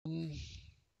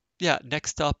Yeah,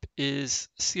 next up is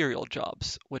serial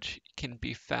jobs, which can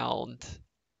be found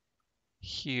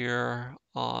here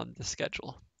on the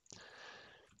schedule.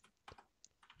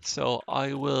 So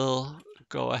I will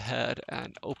go ahead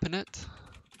and open it.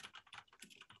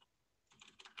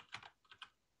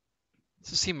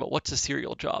 So Sima, what's a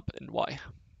serial job and why?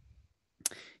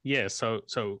 Yeah, so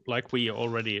like we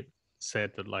already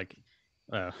said that like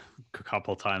a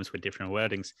couple times with different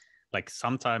wordings, like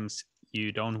sometimes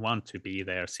you don't want to be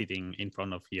there sitting in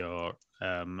front of your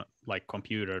like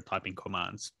computer typing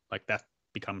commands. Like that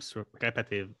becomes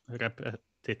repetitive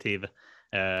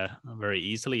very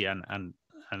easily and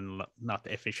not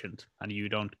efficient, and you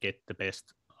don't get the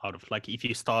best out of, like, if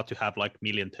you start to have like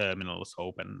million terminals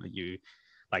open, you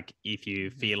like if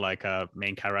you feel like a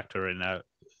main character in a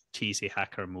cheesy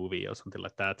hacker movie or something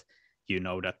like that, you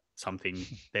know that something,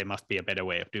 there must be a better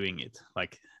way of doing it.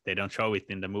 Like they don't show it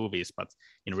in the movies, but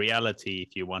in reality,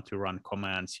 if you want to run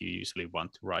commands, you usually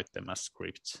want to write them as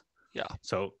scripts. Yeah.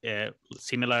 So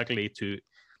similarly to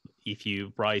if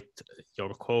you write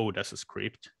your code as a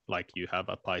script, like you have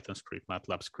a Python script,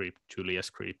 MATLAB script, Julia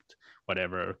script,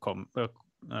 whatever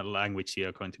language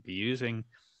you're going to be using,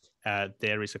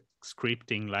 there is a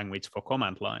scripting language for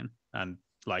command line, and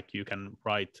like you can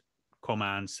write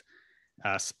commands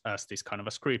as this kind of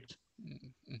a script.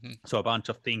 Mm-hmm. So a bunch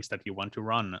of things that you want to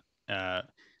run,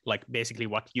 like basically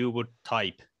what you would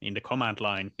type in the command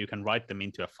line, you can write them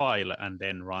into a file and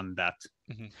then run that.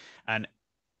 Mm-hmm. And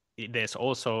there's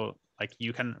also like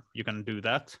you can do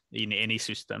that in any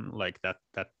system, like that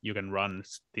you can run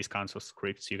these kinds of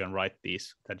scripts, you can write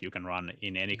these that you can run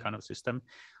in any kind of system.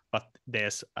 But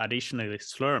there's additionally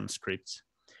Slurm scripts,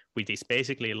 which is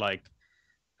basically like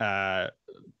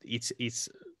it's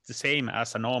the same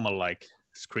as a normal like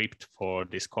script for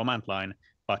this command line,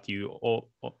 but you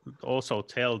also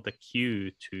tell the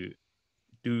queue to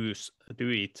do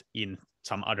it in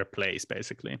some other place.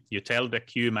 Basically, you tell the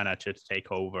queue manager to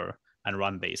take over and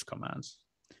run these commands.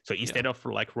 So instead of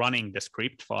like running the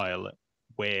script file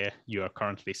where you are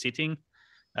currently sitting,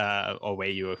 or where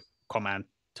your command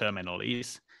terminal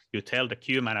is, you tell the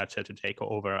queue manager to take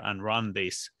over and run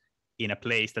this in a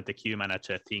place that the queue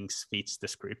manager thinks fits the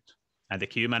script. And the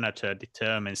queue manager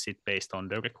determines it based on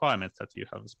the requirements that you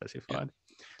have specified.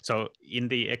 Yeah. So in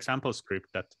the example script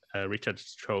that Richard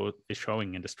is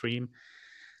showing in the stream,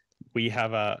 we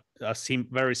have a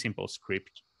very simple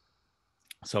script.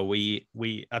 So we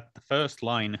at the first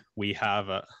line, we have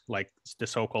like the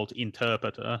so-called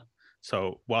interpreter.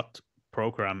 So what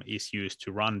program is used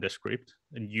to run the script,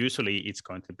 and usually it's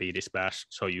going to be this bash,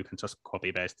 so you can just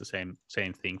copy paste the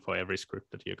same thing for every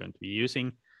script that you're going to be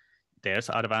using. There's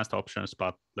advanced options,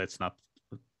 but let's not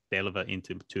delve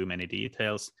into too many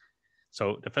details.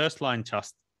 So the first line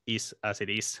just is as it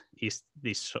is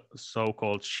this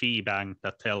so-called shebang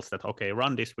that tells that, okay,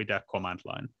 run this with a command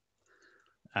line.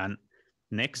 And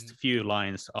next few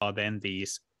lines are then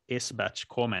these sbatch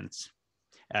comments.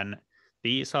 And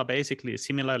these are basically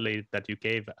similarly that you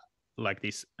gave like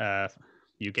this,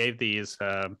 you gave these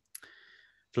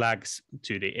flags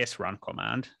to the srun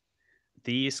command.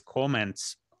 These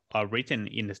comments are written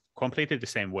in completely the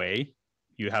same way.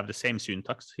 You have the same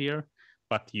syntax here,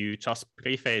 but you just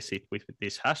preface it with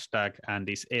this hashtag and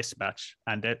this sbatch,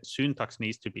 and the syntax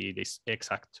needs to be this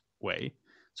exact way.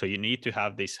 So you need to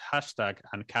have this hashtag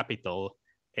and capital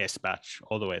sbatch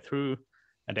all the way through,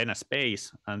 and then a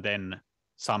space, and then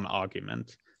some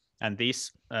argument. And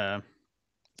this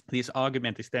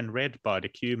argument is then read by the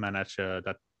queue manager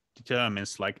that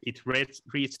determines, like, it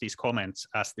reads these comments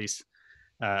as this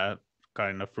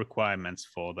kind of requirements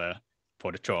for the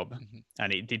job,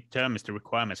 and it determines the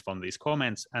requirements from these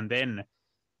comments, and then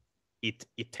it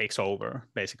takes over.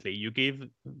 Basically, you give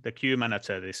the queue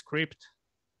manager the script,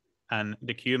 and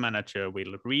the queue manager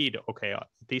will read, okay,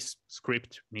 this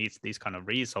script needs these kind of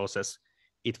resources.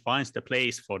 It finds the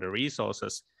place for the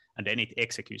resources, and then it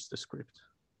executes the script.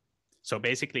 So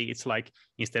basically, it's like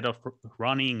instead of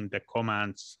running the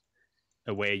commands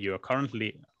where you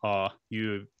currently are,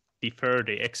 you defer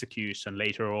the execution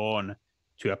later on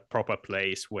to a proper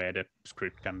place where the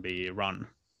script can be run.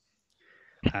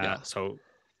 Yeah.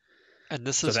 And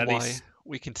this is why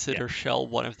we consider shell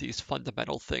one of these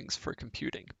fundamental things for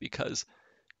computing, because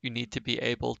you need to be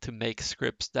able to make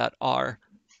scripts that are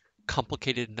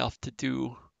complicated enough to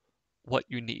do what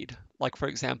you need. Like, for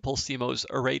example, Simo's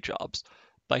array jobs.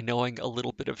 By knowing a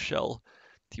little bit of shell,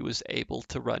 he was able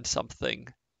to run something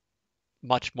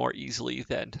much more easily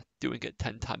than doing it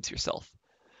 10 times yourself.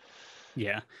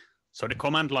 Yeah. So the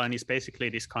command line is basically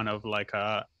this kind of like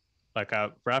a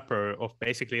wrapper of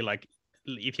basically, like,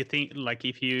 if you think, like,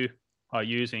 if you are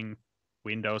using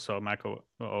Windows or Mac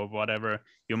or whatever,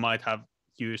 you might have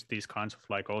used these kinds of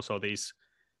like also these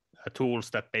tools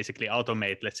that basically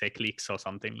automate, let's say, clicks or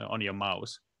something on your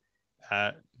mouse.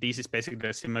 This is basically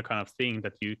a similar kind of thing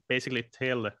that you basically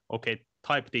tell, okay,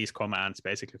 type these commands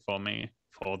basically for me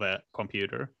for the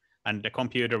computer, and the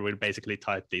computer will basically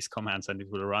type these commands and it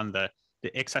will run the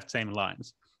exact same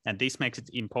lines. And this makes it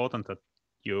important that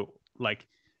you like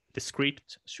the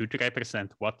script should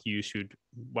represent what you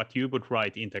would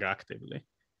write interactively,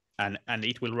 and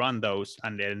it will run those,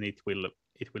 and then it will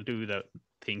do the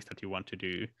things that you want to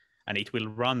do, and it will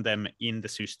run them in the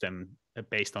system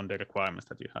based on the requirements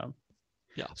that you have.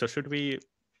 Yeah. So should we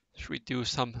do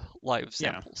some live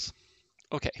samples?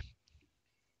 Yeah. Okay.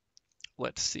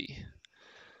 Let's see.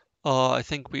 I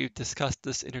think we've discussed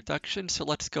this introduction, so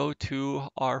let's go to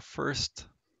our first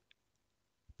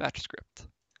batch script.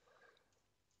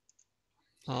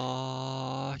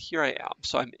 Here I am.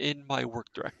 So I'm in my work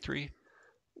directory.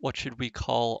 What should we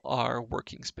call our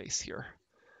working space here?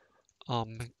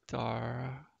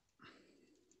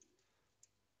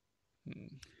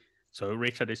 So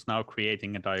Richard is now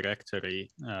creating a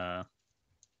directory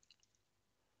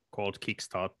called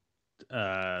Kickstart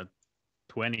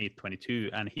 2022,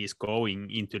 and he's going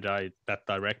into that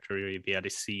directory via the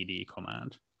cd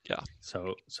command. Yeah.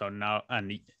 So now,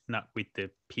 and not with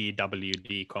the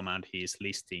pwd command, he's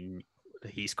listing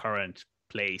his current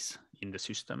place in the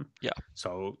system. Yeah.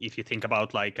 So if you think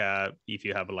about like if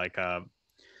you have like a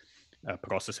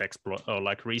process explorer or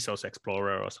like resource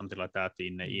explorer or something like that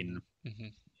in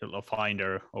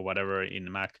Finder or whatever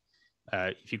in Mac,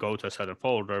 if you go to a certain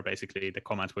folder, basically the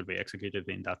commands will be executed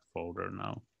in that folder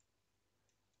now.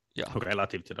 Yeah.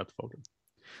 Relative to that folder.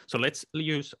 So let's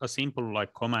use a simple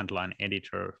like command line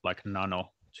editor like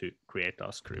Nano to create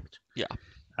our script.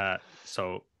 Yeah.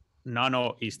 So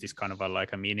Nano is this kind of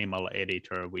like a minimal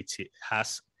editor which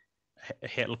has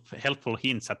helpful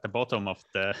hints at the bottom of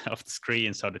the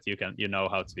screen so that you know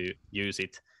how to use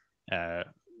it.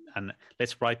 And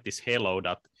let's write this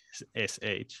hello.sh.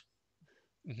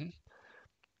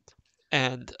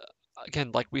 And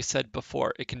again, like we said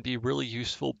before, it can be really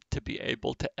useful to be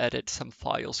able to edit some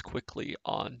files quickly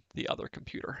on the other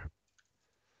computer.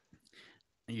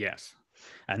 Yes,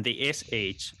 and the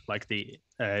sh, like the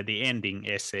ending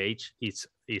sh, it's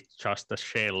just a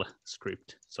shell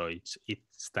script, so it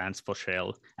stands for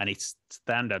shell, and it's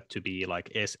standard to be like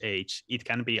sh. It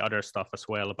can be other stuff as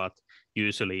well, but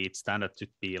usually it's standard to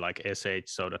be like sh,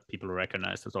 so that people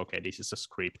recognize that okay, this is a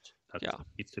script that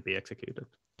needs to be executed.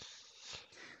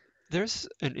 There's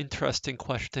an interesting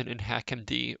question in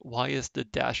HackMD. Why is the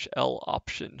 -l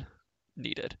option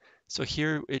needed? So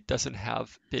here it doesn't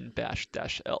have bin bash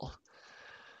 -l.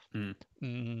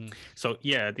 So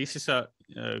yeah, this is a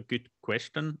good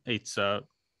question. It's a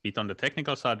bit on the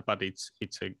technical side, but it's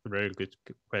a very good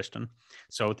question.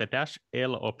 So the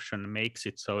 -l option makes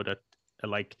it so that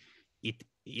like it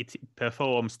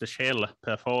performs, the shell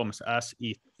performs as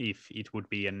if it would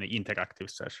be an interactive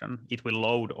session. It will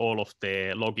load all of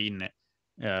the login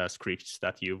scripts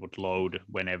that you would load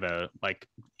whenever, like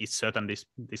it's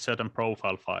certain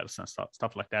profile files and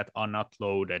stuff like that are not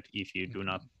loaded if you do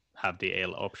not have the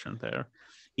L option there.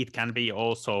 It can be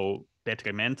also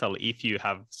detrimental if you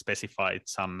have specified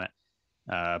some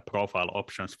profile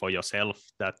options for yourself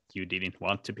that you didn't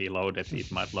want to be loaded.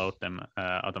 It might load them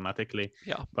automatically.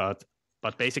 Yeah.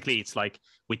 But basically, it's like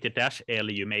with the -l,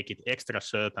 you make it extra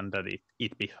certain that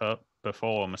it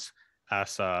performs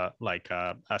as an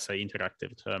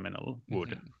interactive terminal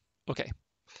would. Okay.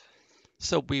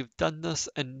 So we've done this,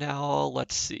 and now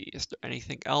let's see. Is there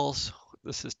anything else?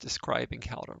 This is describing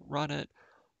how to run it.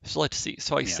 So let's see.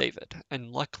 So I save it,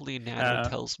 and luckily Nano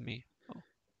tells me.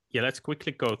 Yeah, let's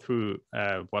quickly go through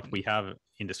what we have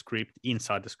in the script,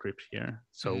 inside the script here.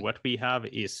 So what we have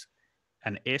is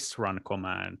an srun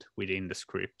command within the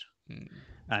script,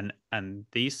 and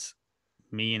this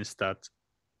means that,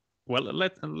 well,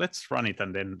 let's run it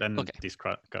and then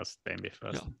discuss them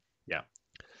first. Yeah.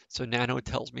 So Nano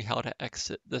tells me how to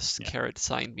exit this caret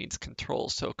sign means control.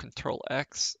 So Control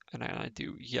X, and I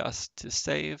do yes to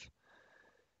save,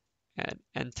 and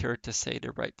enter to say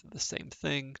to write the same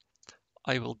thing.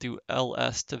 I will do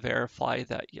ls to verify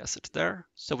that yes, it's there.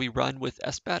 So we run with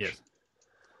sbatch.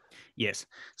 Yes.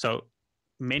 So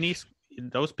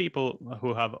those people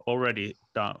who have already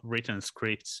written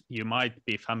scripts, you might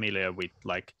be familiar with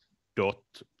like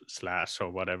 //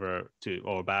 or whatever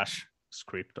or bash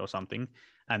script or something,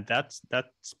 and that's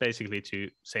basically to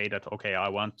say that okay, I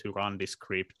want to run this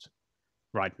script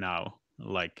right now,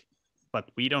 like,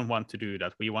 but we don't want to do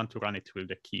that. We want to run it through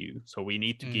the queue, so we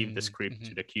need to give the script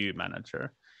to the queue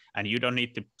manager, and you don't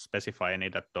need to specify any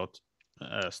that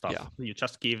stuff. Yeah. You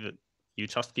just give it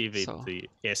the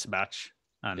S batch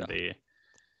and the.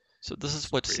 So this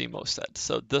is what CMO said.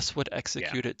 So this would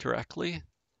execute it directly.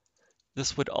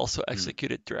 This would also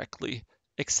execute it directly,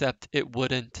 except it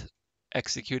wouldn't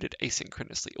execute it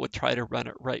asynchronously. It would try to run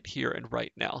it right here and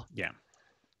right now. Yeah.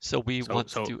 So we want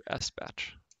to do S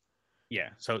batch. Yeah.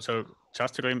 So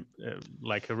just to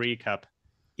like a recap,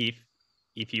 if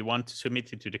you want to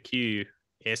submit it to the queue,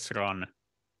 srun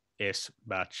S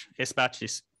batch. S batch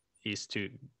is to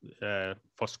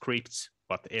for scripts,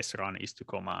 but srun is to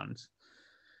commands.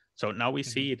 So now we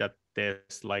see that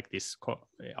there's like this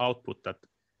output that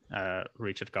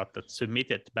Richard got, that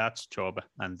submitted batch job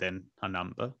and then a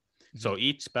number. So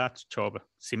each batch job,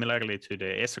 similarly to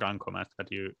the srun command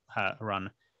that you run,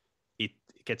 it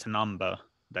gets a number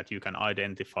that you can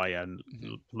identify and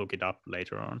look it up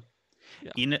later on.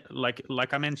 Yeah. In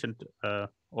like I mentioned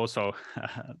also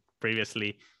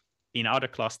previously, in other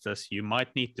clusters, you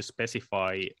might need to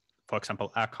specify, for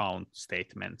example, account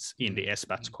statements in the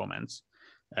sbatch comments.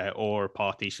 Or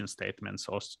partition statements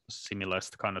or similar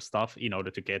kind of stuff in order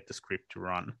to get the script to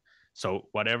run. So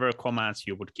whatever commands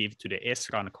you would give to the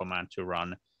srun command to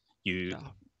run, you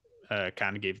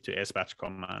can give to sbatch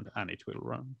command and it will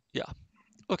run. Yeah.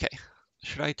 Okay.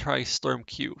 Should I try Slurm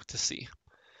Q to see?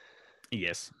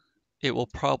 Yes. It will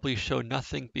probably show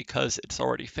nothing because it's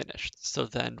already finished. So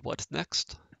then what's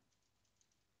next?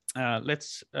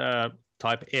 Let's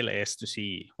type ls to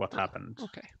see what happened.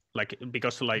 Okay.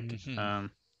 Because like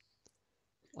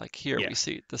here we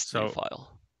see this new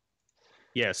file.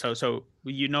 Yeah, so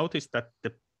you notice that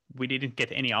we didn't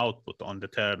get any output on the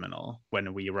terminal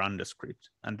when we run the script,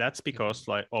 and that's because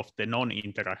of the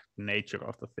non-interactive nature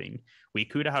of the thing. We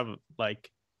could have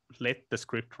let the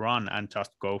script run and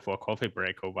just go for a coffee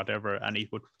break or whatever, and it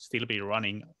would still be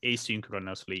running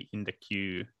asynchronously in the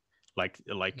queue.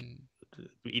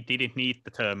 It didn't need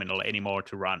the terminal anymore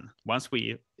to run. Once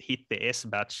we hit the S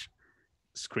batch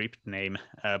script name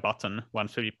button,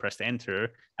 once we pressed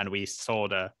enter and we saw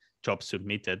the job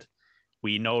submitted,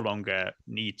 we no longer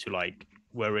need to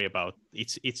worry about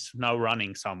it's now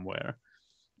running somewhere,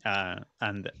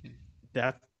 and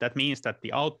that means that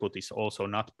the output is also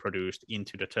not produced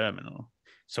into the terminal.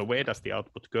 So where does the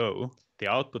output go? The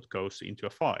output goes into a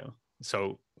file.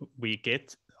 So we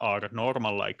get our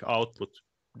normal output,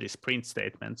 these print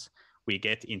statements, we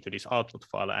get into this output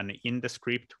file, and in the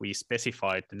script we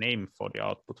specified the name for the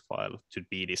output file to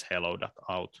be this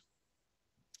hello.out.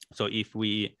 So if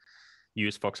we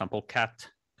use, for example, cat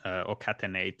or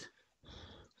catenate,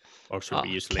 or should we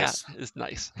use less? Cat is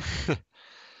nice.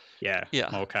 Yeah,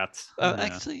 more cats.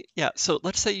 Actually, yeah. So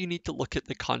let's say you need to look at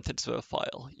the contents of a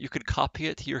file. You could copy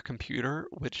it to your computer,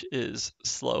 which is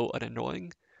slow and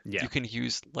annoying. Yeah. You can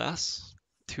use less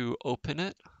to open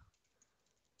it,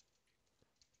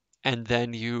 and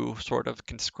then you sort of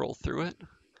can scroll through it,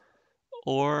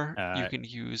 or you can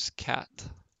use cat.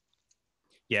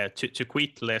 Yeah, to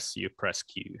quit less, you press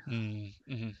Q.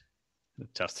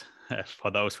 Just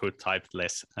for those who typed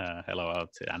less hello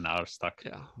out and are stuck.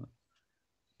 Yeah.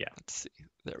 Let's see.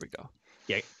 There we go.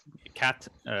 Yeah, cat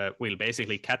will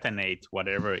basically catenate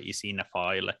whatever is in a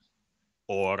file,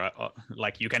 or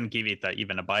you can give it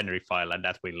even a binary file, and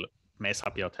that will mess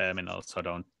up your terminal. So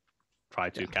don't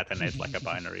try to catenate like a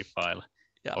binary file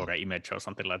or an image or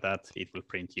something like that. It will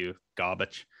print you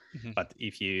garbage. But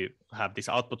if you have this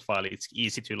output file, it's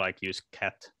easy to use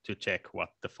cat to check what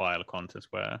the file contents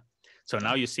were. So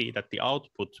now you see that the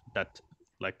output that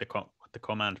the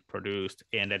command produced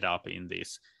ended up in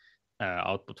this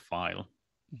output file.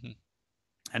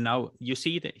 And now you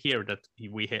see that here that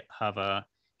we have a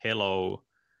hello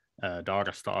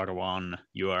 $1,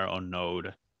 you are on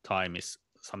node, time is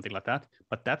something like that,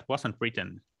 but that wasn't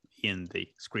written in the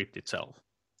script itself.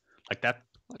 That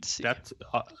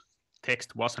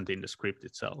text wasn't in the script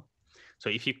itself. So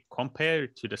if you compare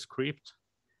it to the script,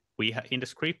 in the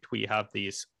script we have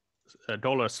these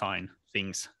 $sign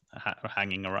things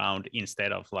hanging around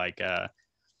instead of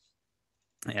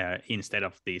instead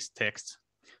of these texts.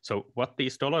 So what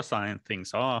these $sign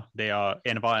things are, they are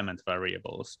environment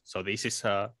variables. So this is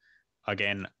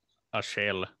again a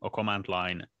shell or command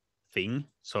line thing.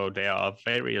 So there are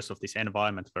various of these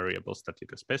environment variables that you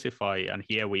can specify, and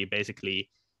here we basically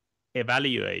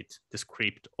evaluate the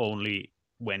script only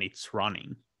when it's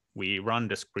running. We run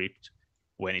the script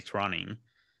when it's running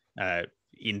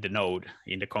in the node,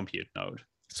 in the compute node.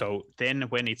 So then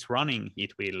when it's running,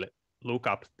 it will look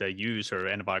up the user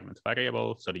environment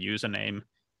variable, so the username.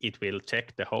 It will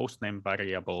check the hostname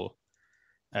variable,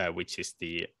 which is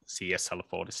the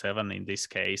CSL47 in this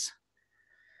case.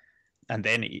 And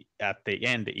then at the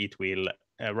end, it will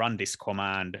run this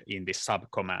command in this sub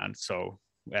command. So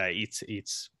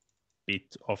it's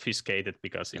bit obfuscated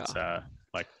because it's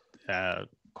like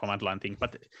command line thing.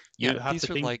 But you have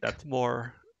to think like that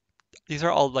these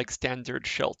are all like standard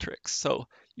shell tricks, so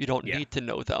you don't yeah. need to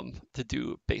know them to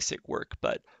do basic work,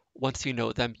 but once you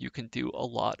know them, you can do a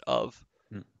lot of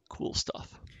cool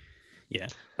stuff. Yeah,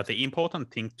 but the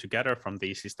important thing to gather from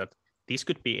this is that this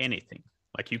could be anything.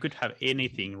 Like you could have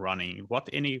anything running,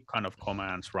 any kind of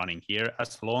commands running here,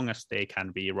 as long as they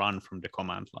can be run from the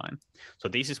command line. So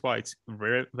this is why it's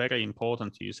very, very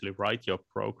important to usually write your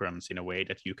programs in a way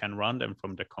that you can run them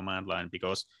from the command line,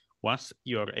 because once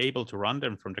you're able to run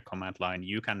them from the command line,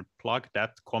 you can plug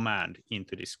that command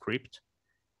into the script,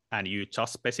 and you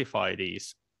just specify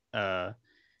these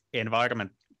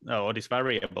environment or these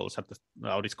variables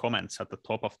or these comments at the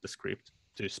top of the script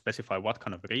to specify what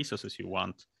kind of resources you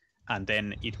want, and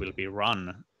then it will be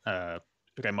run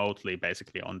remotely,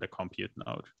 basically on the compute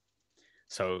node.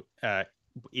 So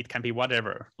it can be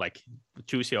whatever, like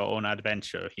choose your own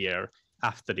adventure here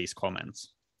after these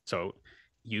comments. So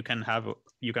you can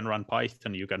run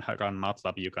Python, you can run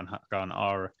MATLAB, you can run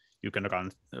R, you can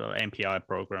run MPI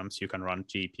programs, you can run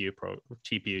GPU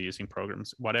using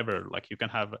programs, whatever. Like you can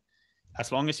have,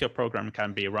 as long as your program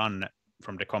can be run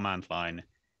from the command line,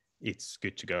 it's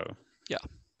good to go. Yeah.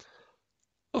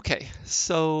 Okay,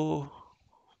 so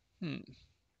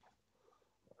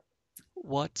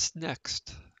what's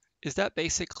next? Is that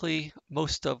basically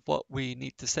most of what we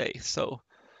need to say? So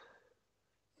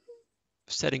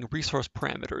setting resource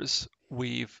parameters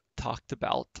we've talked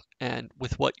about, and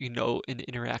with what you know in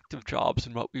interactive jobs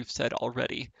and what we've said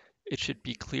already, it should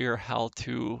be clear how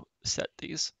to set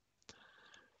these.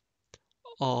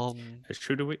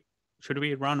 Should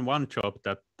we run one job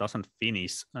that doesn't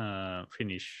finish? Oh,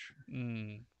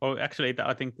 actually,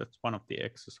 I think that's one of the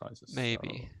exercises.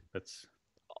 Maybe. So that's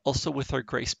also with our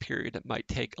grace period, it might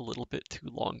take a little bit too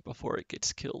long before it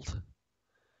gets killed.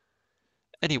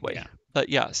 Anyway, yeah. But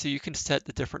yeah, so you can set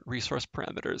the different resource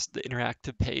parameters. The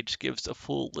interactive page gives a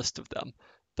full list of them,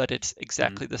 but it's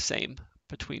exactly the same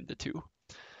between the two.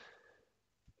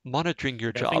 Monitoring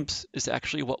your jobs is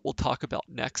actually what we'll talk about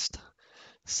next.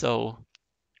 So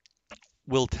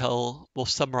we'll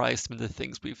summarize some of the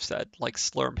things we've said, like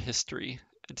Slurm history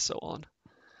and so on.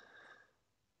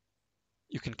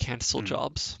 You can cancel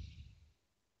jobs.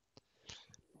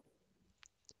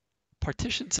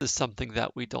 Partitions is something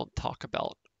that we don't talk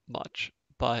about much,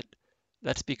 but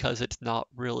that's because it's not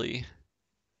really,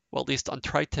 well, at least on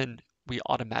Triton, we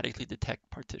automatically detect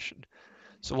partition.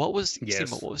 So what was,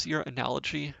 Simo, what was your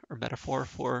analogy or metaphor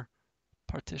for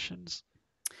partitions?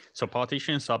 So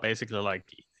partitions are basically like,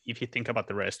 if you think about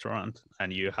the restaurant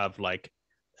and you have like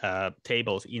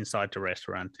tables inside the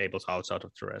restaurant, tables outside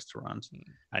of the restaurant,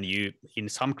 and you, in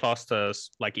some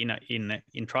clusters, like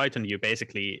in Triton, you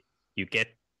basically you get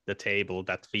the table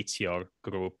that fits your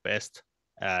group best.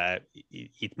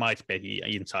 It might be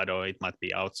inside or it might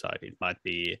be outside. It might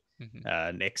be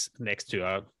next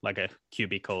to like a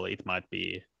cubicle. It might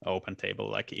be open table.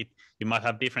 Like you might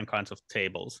have different kinds of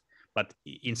tables. But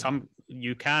in some,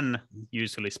 you can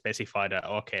usually specify that,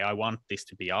 okay, I want this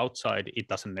to be outside. It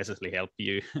doesn't necessarily help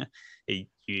you. You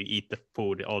eat the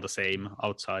food all the same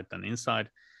outside than inside.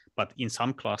 But in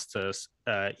some clusters,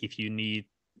 if you need,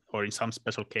 or in some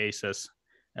special cases,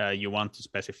 you want to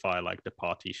specify like the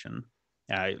partition.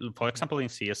 For example, in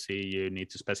CSC, you need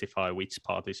to specify which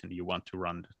partition you want to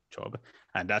run the job.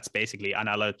 And that's basically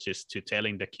analogous to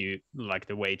telling the queue, like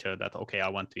the waiter, that, okay, I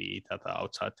want to eat at the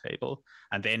outside table.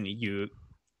 And then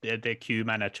the queue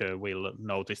manager will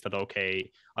notice that, okay,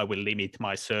 I will limit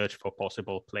my search for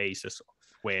possible places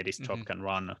where this job can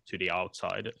run to the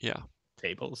outside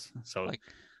tables. So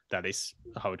that is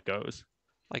how it goes.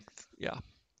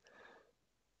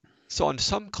 So on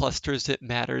some clusters, it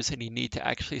matters and you need to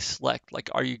actually select, like,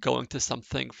 are you going to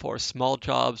something for small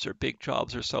jobs or big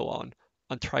jobs or so on.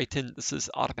 On Triton, this is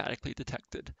automatically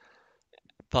detected,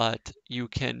 but you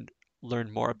can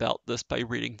learn more about this by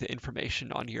reading the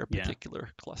information on your particular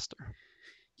cluster.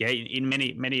 Yeah, in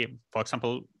many, for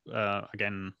example,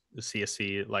 again,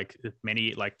 CSC, like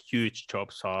many like huge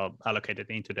jobs are allocated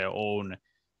into their own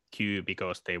queue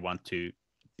because they want to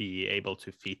be able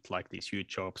to fit like these huge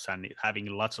jobs, and having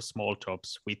lots of small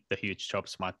jobs with the huge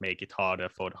jobs might make it harder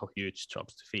for the huge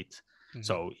jobs to fit.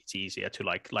 So it's easier to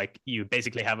like you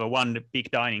basically have a one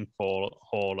big dining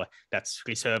hall that's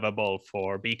reservable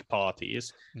for big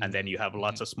parties, and then you have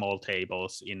lots of small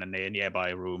tables in a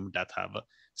nearby room that have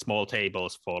small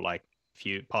tables for like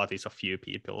few parties of few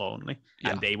people only,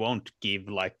 and they won't give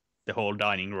like the whole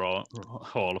dining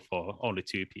hall for only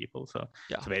 2 people. So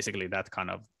basically that kind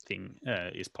of thing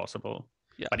is possible.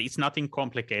 But it's nothing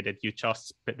complicated. You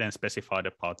just then specify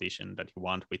the partition that you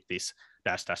want with this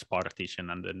 -- partition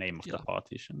and the name of the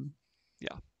partition.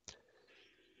 Yeah.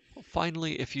 Well,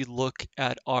 finally, if you look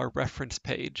at our reference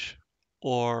page,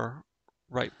 or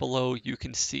right below, you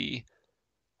can see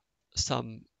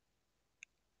some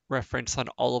reference on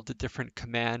all of the different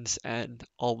commands and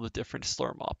all of the different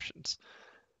Slurm options.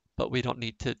 But we don't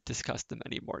need to discuss them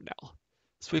anymore now.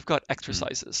 So we've got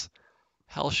exercises.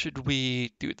 How should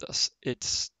we do this?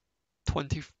 It's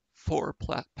 24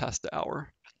 past the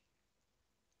hour.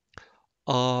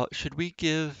 Should we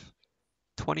give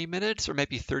 20 minutes or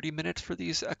maybe 30 minutes for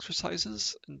these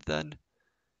exercises and then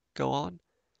go on?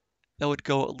 That would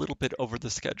go a little bit over the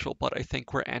schedule, but I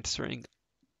think we're answering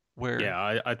where...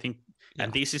 Yeah, I think,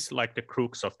 and this is like the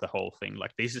crux of the whole thing.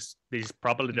 Like this is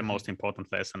probably the most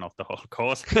important lesson of the whole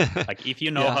course. Like if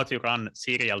you know how to run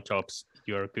serial jobs,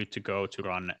 you're good to go to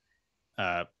run.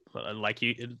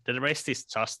 The rest is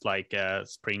just like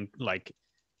Spring. Like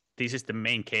this is the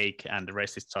main cake, and the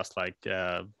rest is just like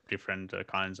different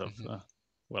kinds of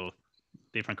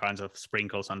different kinds of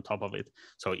sprinkles on top of it.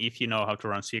 So if you know how to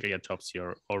run serial jobs,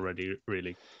 you're already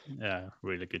really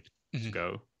good to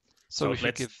go. So we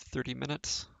should give 30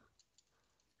 minutes?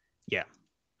 Yeah,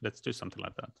 let's do something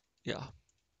like that. Yeah.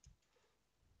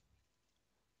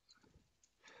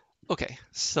 Okay,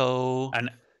 so...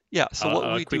 so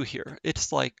what we do here,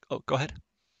 it's like... Oh, go ahead.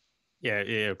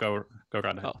 Yeah, go right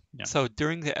ahead. Oh. Yeah. So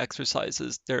during the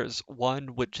exercises, there's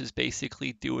one which is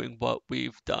basically doing what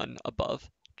we've done above,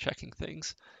 checking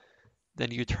things.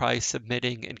 Then you try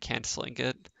submitting and canceling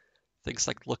it, things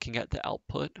like looking at the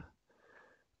output.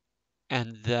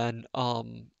 And then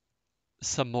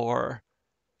some more,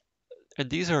 and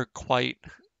these are quite,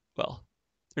 well,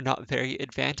 they're not very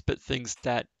advanced, but things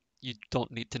that you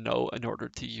don't need to know in order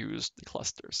to use the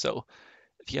cluster. So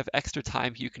if you have extra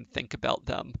time, you can think about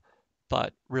them,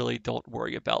 but really don't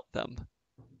worry about them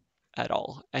at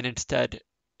all, and instead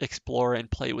explore and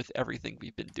play with everything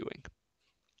we've been doing.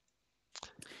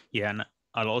 Yeah, and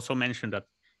I'll also mention that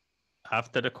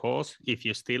after the course, if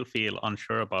you still feel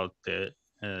unsure about the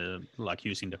like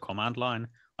using the command line,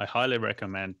 I highly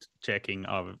recommend checking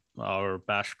our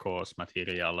bash course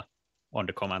material on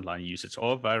the command line usage,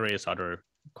 or various other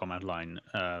command line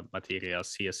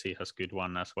materials. CSC has good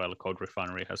one as well. Code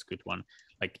Refinery has good one.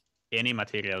 Like any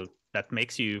material that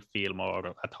makes you feel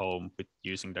more at home with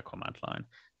using the command line.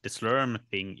 The Slurm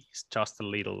thing is just a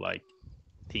little like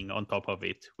thing on top of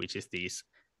it, which is these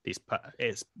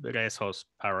resource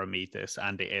parameters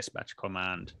and the sbatch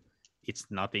command. It's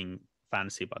nothing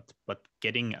fancy, but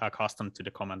getting accustomed to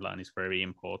the command line is very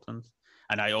important.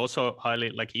 And I also highly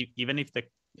like, even if the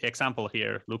example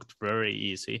here looked very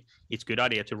easy, it's a good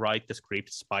idea to write the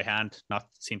scripts by hand, not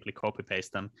simply copy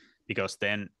paste them, because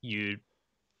then you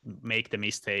make the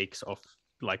mistakes of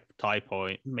like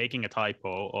making a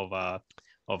typo of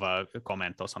a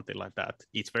comment or something like that.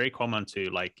 It's very common to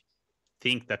like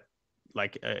think that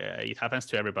like it happens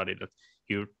to everybody, that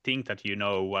you think that you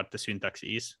know what the syntax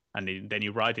is, and then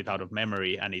you write it out of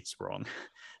memory and it's wrong.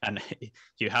 And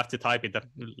you have to type it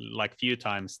like few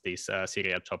times, these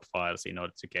serial job files, in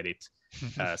order to get it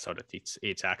so that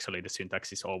it's actually the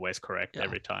syntax is always correct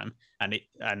every time.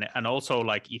 And also,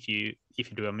 like if you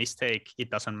do a mistake, it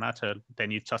doesn't matter.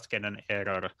 Then you just get an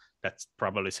error that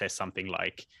probably says something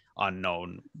like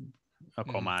unknown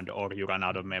command, or you run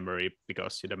out of memory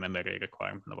because the memory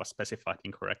requirement was specified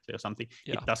incorrectly or something.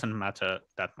 It doesn't matter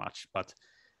that much, but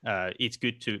it's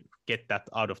good to get that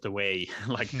out of the way.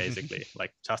 Like basically,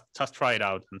 like just try it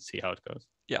out and see how it goes.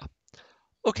 Yeah.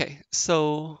 Okay,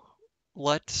 so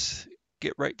let's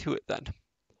get right to it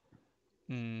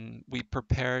then. We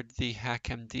prepared the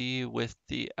HackMD with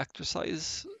the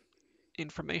exercise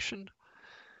information.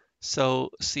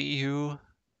 So see you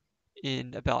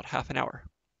in about half an hour.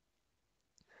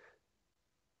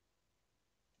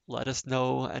 Let us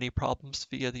know any problems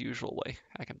via the usual way,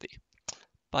 HackMD.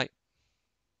 Bye.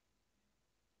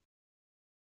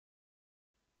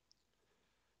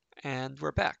 And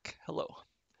we're back. Hello.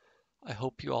 I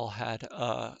hope you all had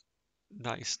a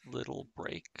nice little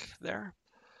break there.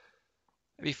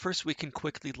 Maybe first we can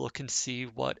quickly look and see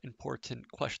what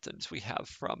important questions we have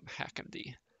from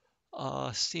HackMD.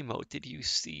 Simo, did you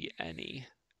see any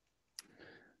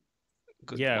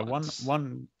good ones?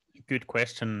 One good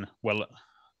question. Well,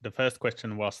 the first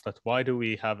question was that why do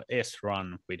we have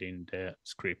srun within the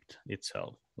script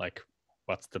itself? Like,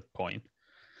 what's the point?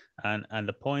 And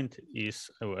the point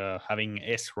is having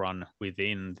srun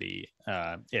within the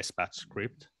sbatch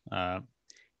script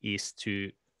is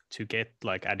to get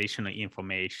like additional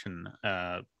information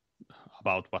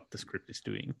about what the script is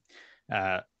doing.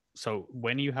 so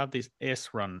when you have this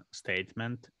srun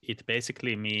statement, it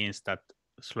basically means that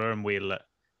Slurm will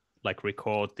like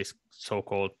record this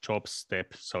so-called job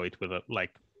step. So it will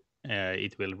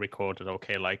it will record that,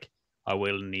 okay, like I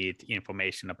will need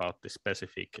information about the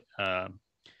specific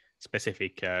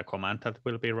command that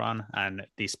will be run, and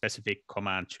the specific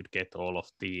command should get all of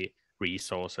the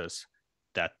resources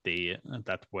that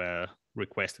were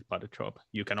requested by the job.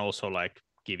 You can also like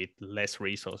give it less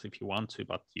resource if you want to,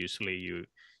 but usually you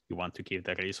want to give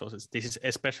the resources. This is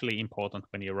especially important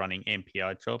when you're running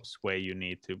MPI jobs where you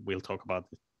need to, we'll talk about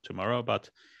it tomorrow, but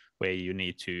where you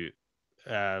need to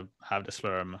have the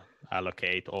Slurm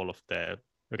allocate all of the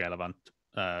relevant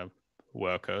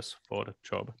workers for the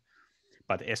job.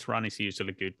 But srun is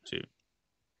usually good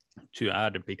to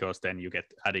add, because then you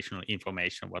get additional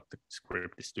information what the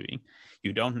script is doing.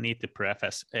 You don't need to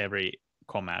preface every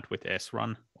command with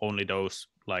srun, only those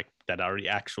like that are the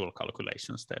actual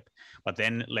calculation step. But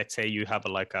then let's say you have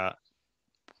like a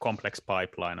complex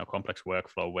pipeline or complex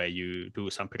workflow where you do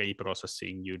some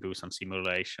pre-processing, you do some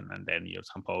simulation, and then you have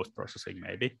some post-processing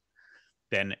maybe.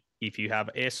 Then if you have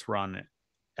srun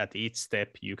at each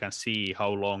step, you can see how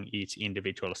long each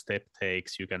individual step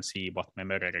takes. You can see what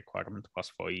memory requirement was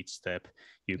for each step.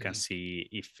 You can see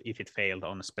if it failed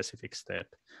on a specific step.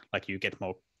 Like you get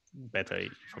better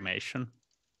information.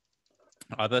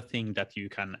 Other thing that you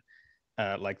can,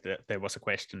 there was a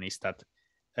question, is that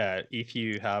if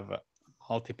you have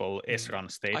multiple srun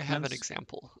statements. I have an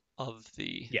example of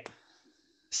the. Yeah.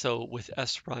 So with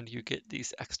srun, you get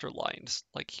these extra lines,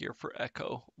 like here for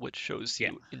echo, which shows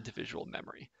you individual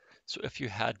memory. So if you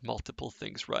had multiple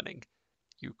things running,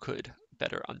 you could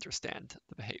better understand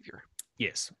the behavior.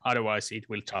 Yes. Otherwise, it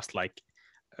will just like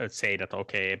say that,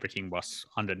 okay, everything was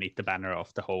underneath the banner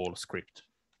of the whole script,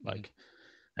 like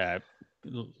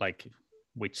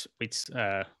which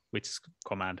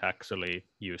command actually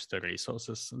used the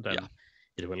resources. Then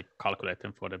it will calculate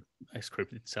them for the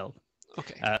script itself.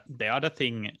 Okay. The other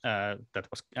thing that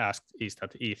was asked is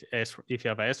that if you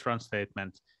have a srun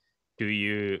statement, do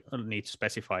you need to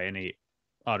specify any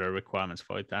other requirements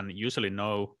for it? And usually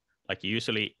no. Like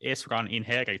usually srun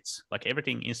inherits, like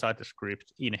everything inside the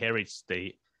script inherits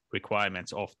the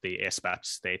requirements of the sbatch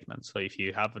statement. So if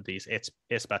you have these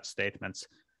sbatch statements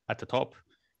at the top,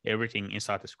 everything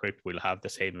inside the script will have the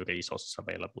same resources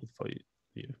available for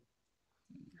you.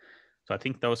 So I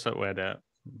think those were the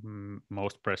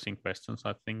most pressing questions,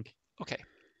 I think. Okay.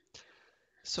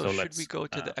 So should we go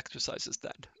to the exercises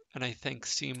then? And I think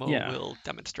Simo will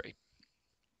demonstrate.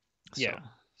 So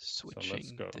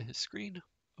switching to his screen.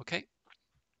 Okay.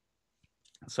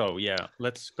 So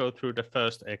let's go through the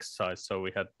first exercise. So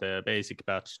we had the basic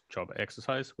batch job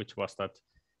exercise, which was that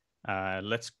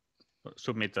let's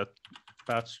submit a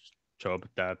batch job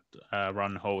that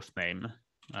run hostname.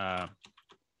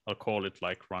 I'll call it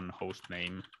like run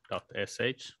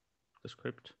hostname.sh, the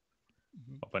script.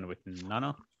 Open with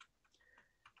nano.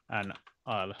 And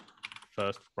I'll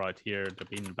first write here the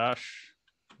bin bash.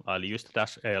 I'll use the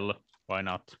 -l, why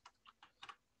not?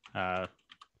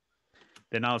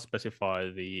 Then I'll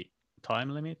specify the time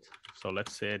limit. So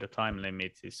let's say the time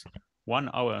limit is 1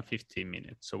 hour and 15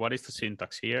 minutes. So what is the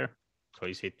syntax here? So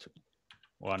is it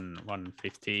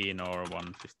 1:15 or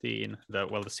 1:15?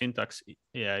 The syntax,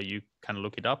 you can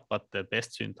look it up, but the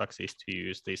best syntax is to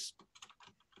use this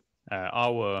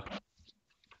hour,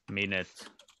 minute,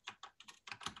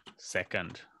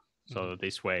 second. So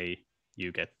this way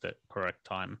you get the correct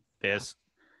time. There's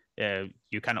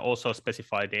you can also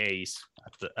specify days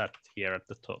at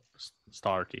the top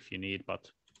start if you need,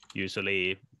 but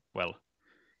usually, well,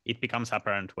 it becomes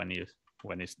apparent when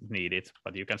it's needed,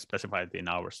 but you can specify it in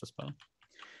hours as well.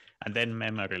 And then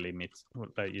memory limit,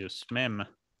 I use mem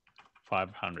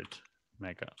 500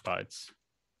 megabytes.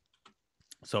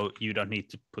 So you don't need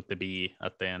to put the B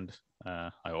at the end.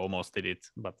 I almost did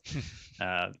it, but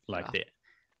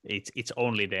it's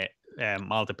only the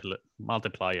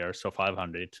multiplier, so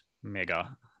 500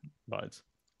 megabytes.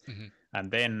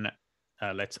 And then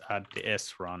let's add the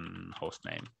srun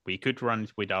hostname. We could run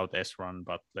it without srun,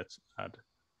 but let's add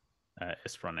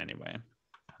srun anyway.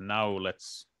 And now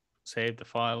let's save the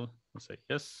file. I'll say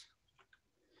yes,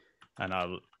 and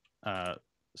I'll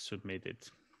submit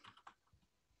it.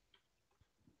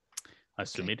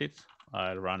 Submit it.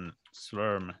 I run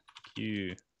slurm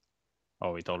q.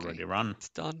 Oh, it already ran. It's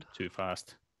done. Too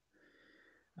fast.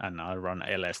 And I run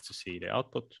ls to see the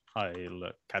output.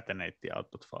 I'll concatenate the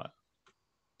output file.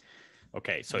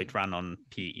 Okay, so it ran on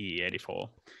PE84.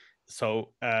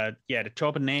 So the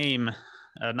job name.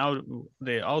 Now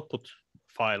the output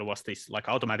file was this like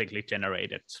automatically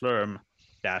generated slurm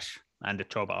dash and the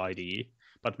job ID.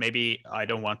 but maybe I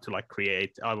don't want to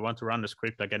I want to run the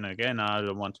script again and again. I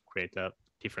don't want to create a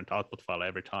different output file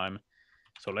every time.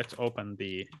 So let's open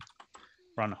the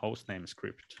run hostname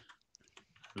script.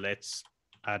 Let's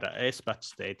add a SBatch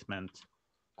statement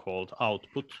called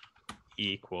output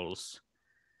equals,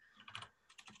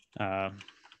 let's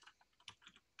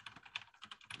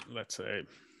say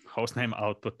hostname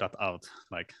output.out.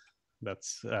 Like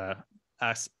that's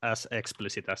as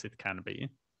explicit as it can be.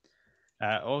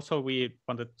 Also, we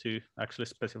wanted to actually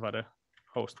specify the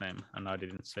hostname, and I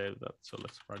didn't save that. So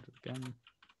let's write it again.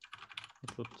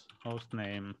 Put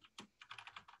hostname.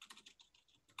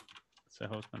 Say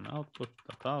hostname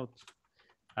output.out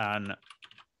and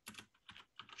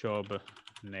job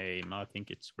name. I think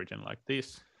it's written like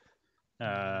this.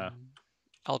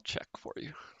 I'll check for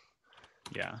you.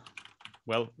 Yeah.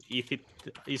 Well, if it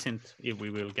isn't, we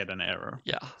will get an error.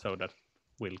 Yeah. So that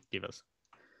will give us.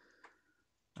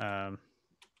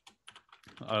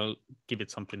 I'll give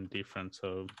it something different.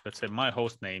 So let's say my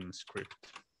hostname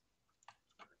script.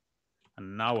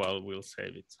 And now I will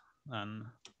save it and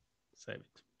save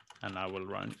it. And I will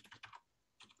run it.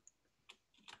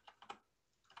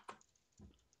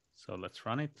 So let's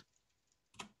run it.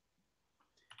 I'll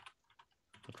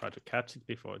try to catch it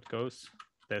before it goes.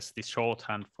 There's this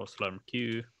shorthand for Slurm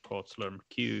Q called Slurm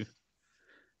Q.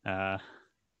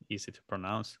 Easy to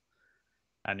pronounce.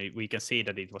 And we can see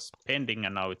that it was pending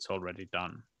and now it's already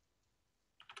done.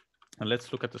 And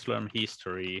let's look at the Slurm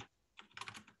history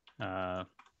for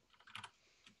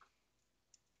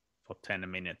 10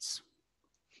 minutes.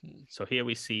 So here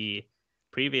we see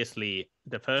previously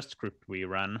the first script we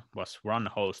ran was run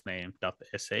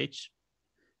hostname.sh.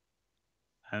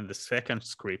 And the second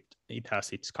script, it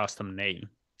has its custom name.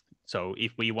 So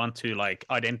if we want to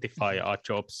identify our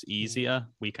jobs easier,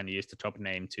 we can use the job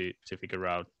name to figure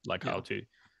out how to,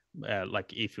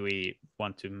 if we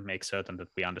want to make certain that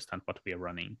we understand what we are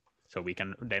running. So we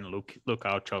can then look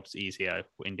our jobs easier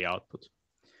in the output.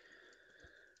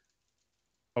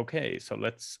 Okay, so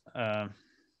let's, does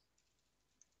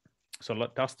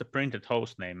the printed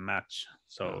host name match?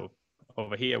 So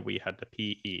over here we had the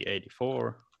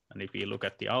PE84, and if we look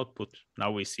at the output,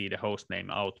 now we see the host name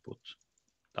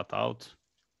output.out.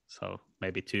 So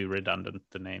maybe too redundant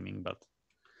the naming, but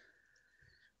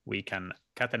we can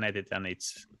concatenate it and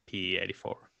it's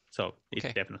PE84. So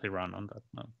it definitely run on that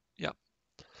now. Yeah.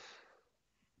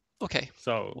 Okay.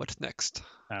 So what's next?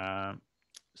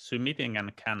 Submitting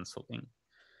and canceling.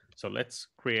 So let's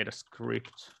create a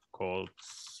script called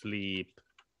sleep.sh,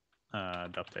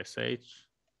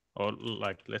 or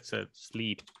let's say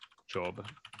sleep job.sh.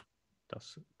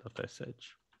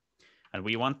 And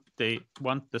we want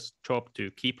this job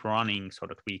to keep running so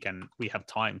that we have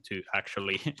time to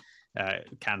actually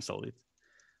cancel it.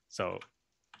 So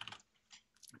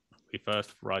we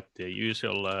first write the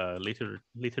usual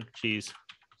liturgies.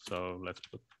 So let's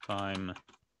put time.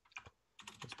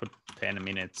 Let's put 10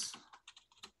 minutes.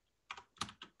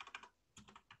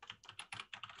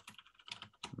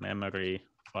 Memory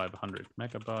 500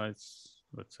 megabytes.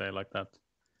 Let's say like that,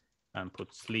 and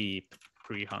put sleep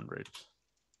 300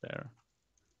 there.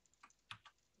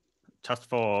 Just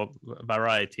for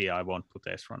variety, I won't put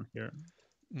srun here.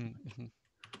 Mm-hmm.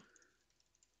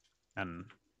 And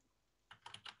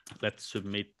let's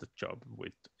submit the job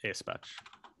with SBatch.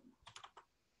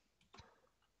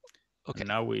 Okay. And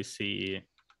now we see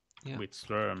with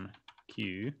Slurm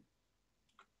Q.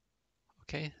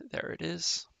 Okay, there it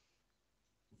is.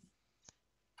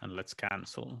 And let's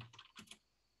cancel.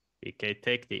 We can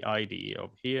take the ID of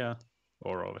here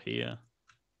or over here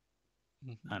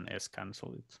and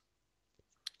cancel it.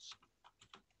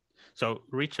 So,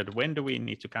 Richard, when do we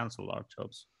need to cancel our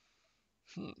jobs?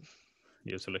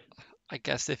 Usually. I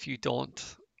guess if you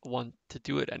don't want to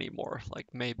do it anymore,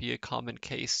 like maybe a common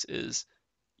case is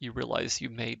you realize you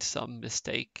made some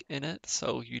mistake in it,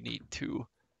 so you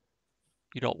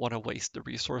don't want to waste the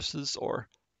resources, or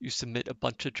you submit a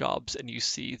bunch of jobs and you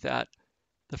see that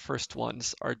the first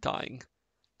ones are dying.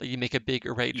 Like you make a big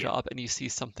array job and you see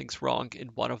something's wrong in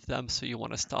one of them, so you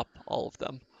want to stop all of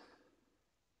them.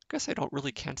 I guess I don't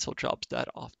really cancel jobs that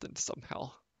often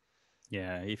somehow.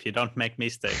 Yeah, if you don't make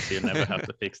mistakes, you never have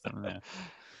to fix them.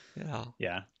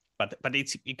 Yeah. But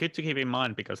it's good to keep in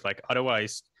mind, because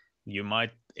otherwise you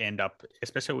might end up,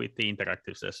 especially with the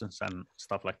interactive sessions and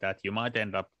stuff like that, you might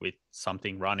end up with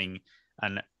something running.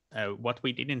 And what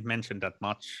we didn't mention that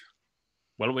much,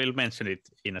 well, we'll mention it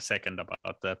in a second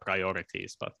about the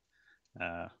priorities, but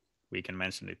we can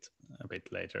mention it a bit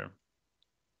later.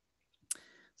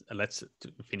 Let's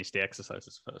finish the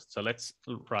exercises first. So let's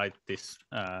write this.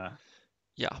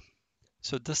 Yeah.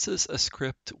 So this is a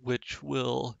script which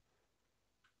will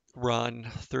run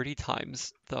 30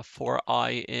 times the for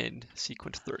I in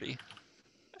sequence 30,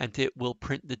 and it will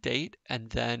print the date and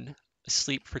then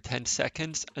sleep for 10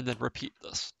 seconds and then repeat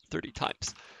this 30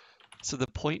 times. So the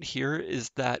point here is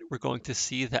that we're going to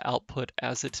see the output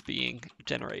as it's being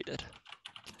generated,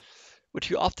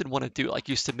 which you often want to do. Like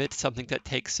you submit something that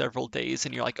takes several days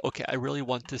and you're like, okay, I really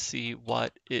want to see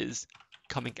what is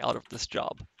coming out of this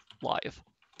job live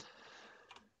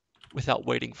without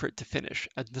waiting for it to finish.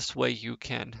 And this way you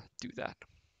can do that.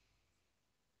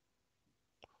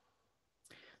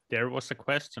 There was a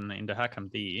question in the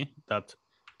HackMD that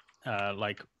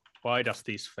like, why does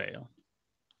this fail?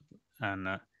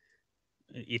 And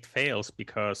it fails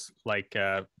because like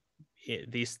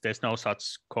there's no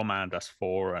such command as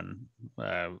for, and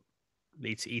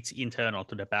it's internal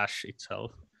to the bash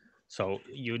itself. So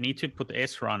you need to put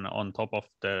srun on top of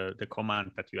the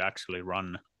command that you actually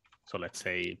run. So let's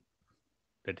say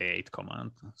the date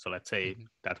command. So let's say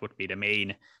that would be the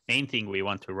main thing we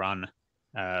want to run.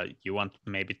 You want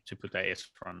maybe to put a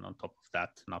srun on top of that,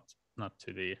 not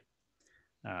to the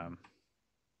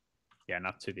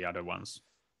not to the other ones.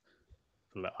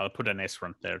 I'll put an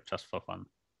srun there just for fun,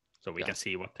 so we can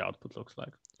see what the output looks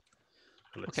like.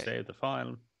 So let's save the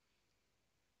file.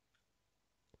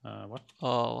 What?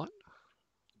 Oh, what?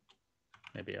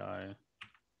 Maybe I.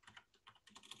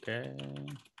 Okay.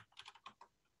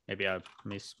 Maybe I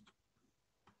miss.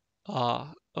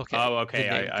 Okay. Oh, okay. The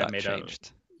name I got made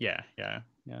changed. Yeah.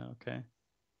 Okay.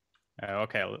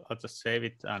 Okay. I'll just save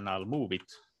it and I'll move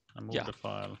it. I'll move the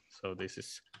file. So this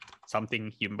is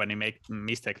something when you make a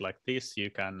mistake like this, you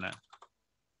can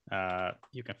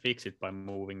fix it by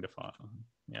moving the file.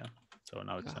 Yeah. So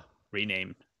now it's a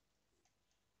renamed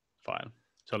file.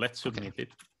 So let's submit it.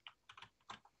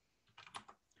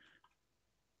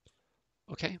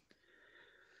 Okay.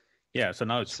 Yeah. So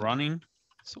now it's running.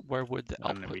 So where would the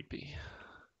output be?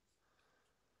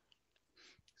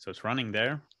 So it's running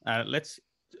there. Let's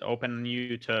open a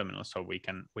new terminal so we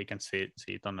can see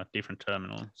it on a different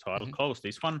terminal. So I'll close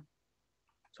this one.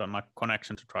 So my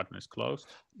connection to Triton is closed.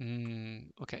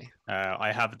 Okay.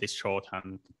 I have this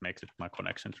shorthand that makes my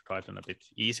connection to Triton a bit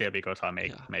easier because I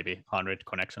make maybe 100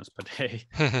 connections per day.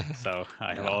 So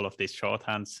I have all of these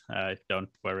shorthands. Don't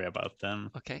worry about them.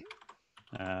 Okay.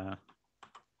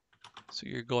 So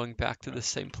you're going back to the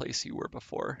same place you were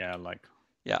before. Yeah, like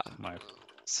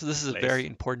so this is a very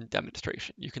important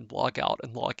demonstration. You can log out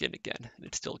and log in again, and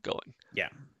it's still going. Yeah.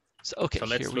 So okay, so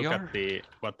let's here we look are. at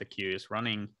what the queue is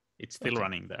running. It's still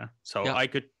running there. So I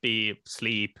could be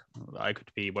asleep. I could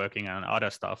be working on other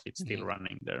stuff. It's still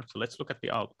running there. So let's look at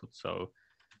the output. So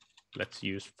let's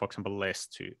use, for example, less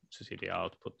to see the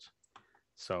output.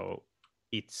 So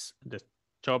it's the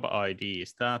job ID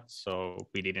is that. So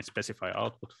we didn't specify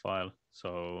output file.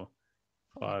 So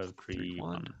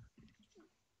 531.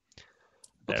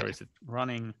 There is it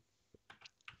running.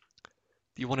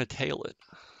 Do you want to tail it?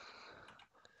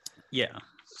 Yeah.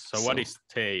 So what is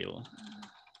tail?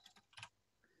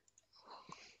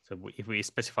 So if we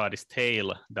specify this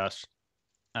tail dash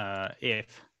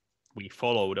if we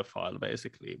follow the file,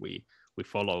 basically we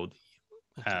follow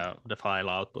the file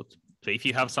output. So if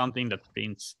you have something that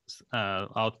prints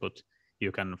output,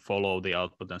 you can follow the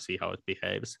output and see how it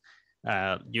behaves.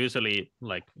 Usually,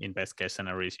 like in best case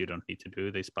scenarios, you don't need to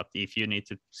do this, but if you need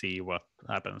to see what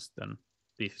happens, then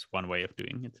this is one way of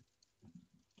doing it.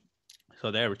 So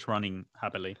there it's running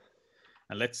happily.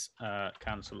 And let's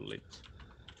cancel it.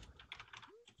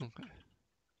 Okay.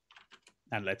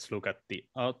 And let's look at the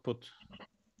output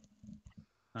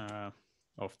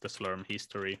of the Slurm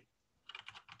history.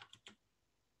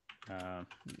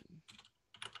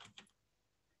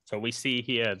 So we see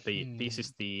here this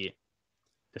is the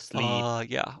sleep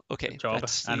job,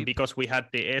 and because we had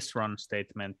the srun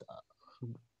statement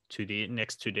to the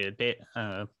next to the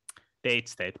date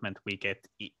statement, we get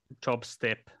job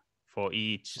step for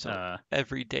each. So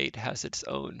every date has its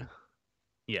own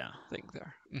thing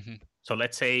there. So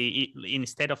let's say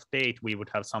instead of date, we would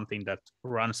have something that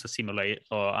runs a simulate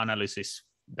or analysis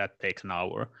that takes an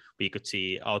hour. We could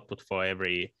see output for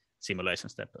every simulation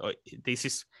step. This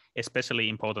is especially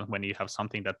important when you have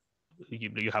something that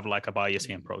you have like a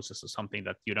Bayesian process or something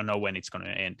that you don't know when it's going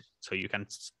to end. So you can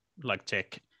like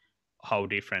check how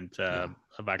different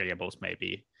variables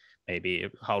maybe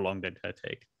how long did they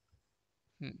take.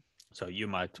 So you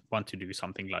might want to do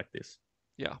something like this.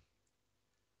 Yeah.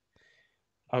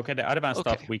 Okay, the advanced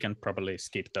stuff we can probably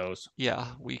skip those. Yeah,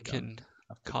 we can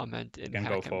comment in can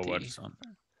go forwards on.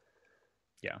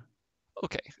 Yeah.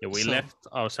 Okay. Yeah, we left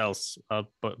ourselves a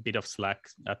bit of slack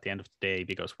at the end of the day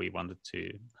because we wanted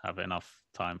to have enough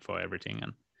time for everything,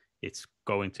 and it's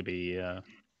going to be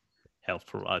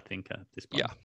helpful, I think, at this point. Yeah.